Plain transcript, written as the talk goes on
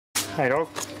Hey dog.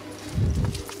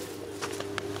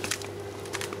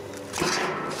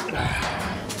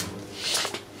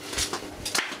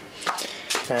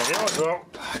 There we go as well.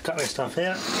 Got my stuff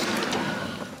out.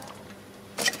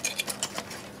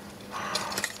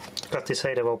 Got this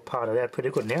heater all parted out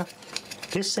pretty good now.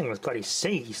 This thing was bloody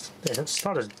seized. It's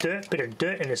not a bit of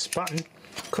dirt in this button.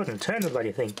 Couldn't turn the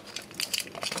bloody thing.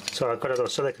 So I've got a little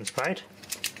silicone sprayed.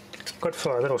 Good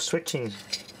for a little switching,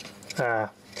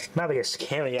 maybe a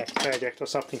scary project or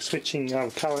something, switching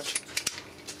current.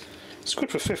 It's good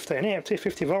for 15 amp,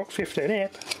 250 volt, 15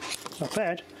 amp. Not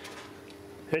bad.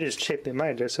 It is cheaply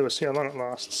made there, so we'll see how long it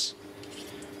lasts.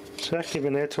 So active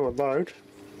in there to a load.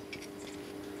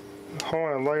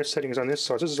 High and low settings on this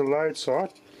side. This is the load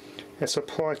side. And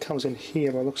supply comes in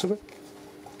here by the looks of it.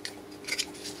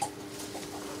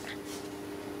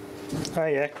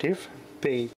 A active,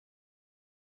 B.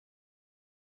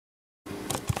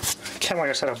 Camera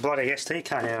just had a bloody SD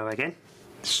card error again.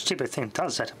 Stupid thing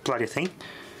does that bloody thing.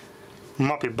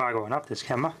 Might be buggering up this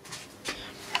camera.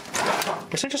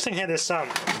 It's interesting how this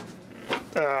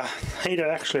heater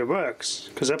actually works,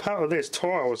 because apart from these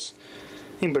tiles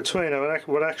in between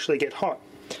would actually get hot.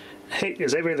 Heat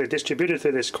is evenly distributed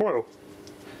through this coil.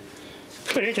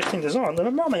 Pretty interesting design. They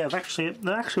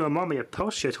actually remind me of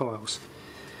peltier tiles.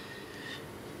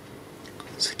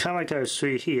 So current goes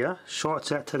through here,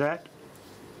 shorts out to that,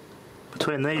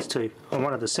 between these two on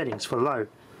one of the settings for low.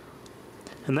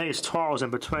 And these tiles in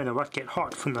between are what get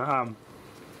hot from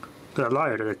the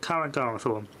load or the current going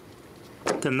through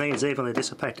them. Then these evenly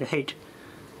dissipate the heat.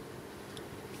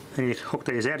 And you hook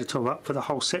these outer two up for the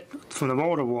whole set from the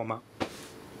water warmer.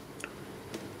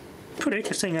 Pretty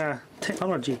interesting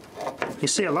technology. You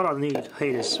see a lot of new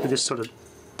heaters with these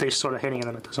sort of heating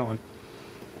element design.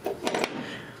 I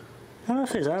wonder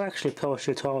if these are actually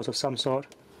peltier tiles of some sort.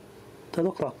 They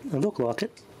look like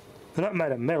it. They're not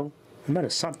made of metal. They're made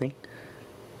of something.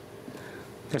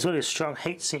 There's really strong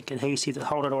heat sink adhesive that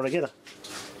hold it all together.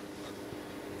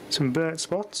 Some burnt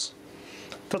spots.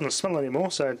 Doesn't smell anymore,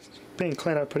 so it's being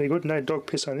cleaned up pretty good. No dog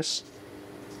piss on this.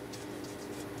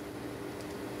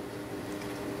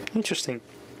 Interesting.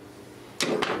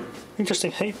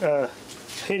 Interesting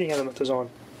heating element design.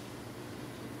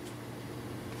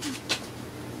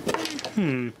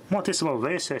 Might do some more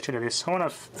research into this. I wonder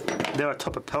if they're a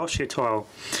type of peltier tile.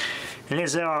 And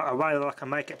is there a way that I can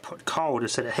make it put cold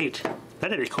instead of heat?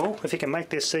 That'd be cool. If you can make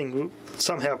this thing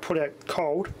somehow put out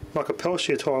cold, like a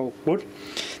peltier tile would,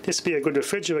 this would be a good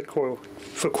refrigerant coil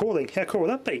for cooling. How cool would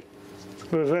that be?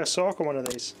 Reverse cycle one of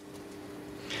these.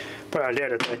 But I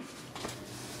doubt it.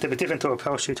 They'd be different to a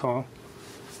peltier tile.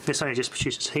 This only just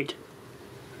produces heat.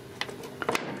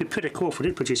 It'd be pretty cool if it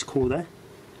did produce cool though.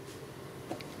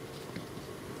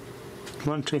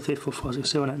 1, 2, 3, 4, 5, 6,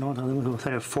 7, 8, 9, 10, 11, 12,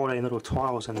 13, 14 little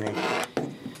tiles in there.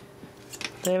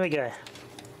 There we go.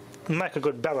 Make a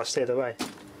good ballast either way.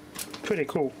 Pretty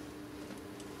cool.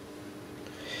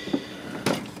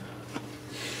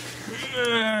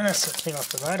 That's the thing off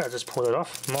the motor. I just pulled it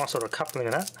off. Nice sort of coupling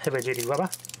of that. Heavy duty rubber.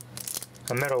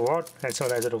 A metal rod and some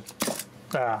of those little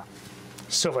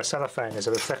silver cellophane as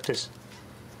the reflectors.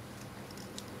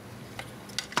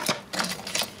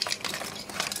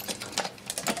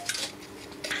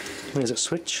 There's a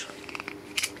switch.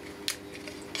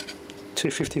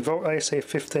 250 volt AC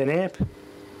 15 amp.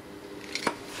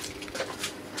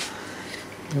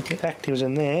 Okay, actives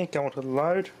in there, going to the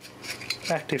load.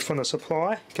 Active from the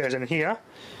supply, goes in here.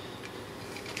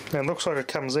 And it looks like it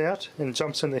comes out and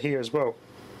jumps into here as well.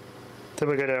 Then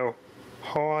we get our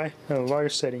high and low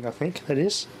setting, I think that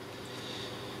is.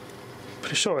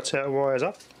 Pretty sure it's how it wires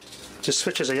up. Just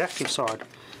switches the active side.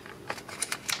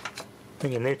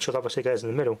 And your neutral obviously goes in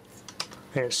the middle.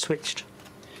 And it's switched.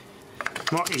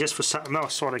 Might be just for something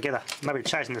else altogether. Maybe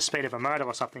changing the speed of a motor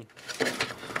or something.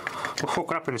 Or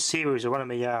hook it up in series with one of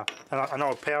my an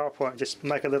old power point. Just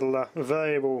make a little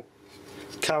variable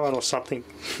current or something.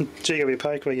 GW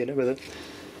poker unit with it.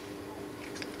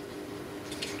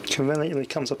 Conveniently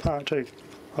comes apart too.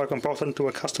 I can bolt it into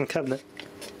a custom cabinet.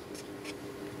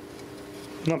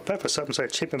 Not bad for something so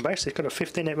cheap and basic. Got a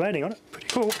 15 amp rating on it. Pretty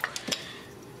cool.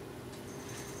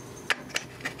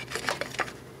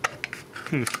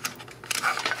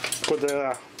 Could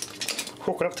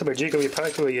hook it up to my GW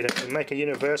poker unit and make a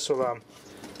universal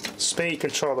speed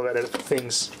controller out of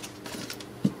things.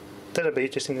 That'd be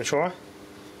interesting to try.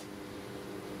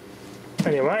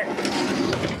 Anyway,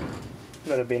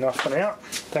 that'd be enough for now.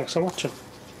 Thanks for watching.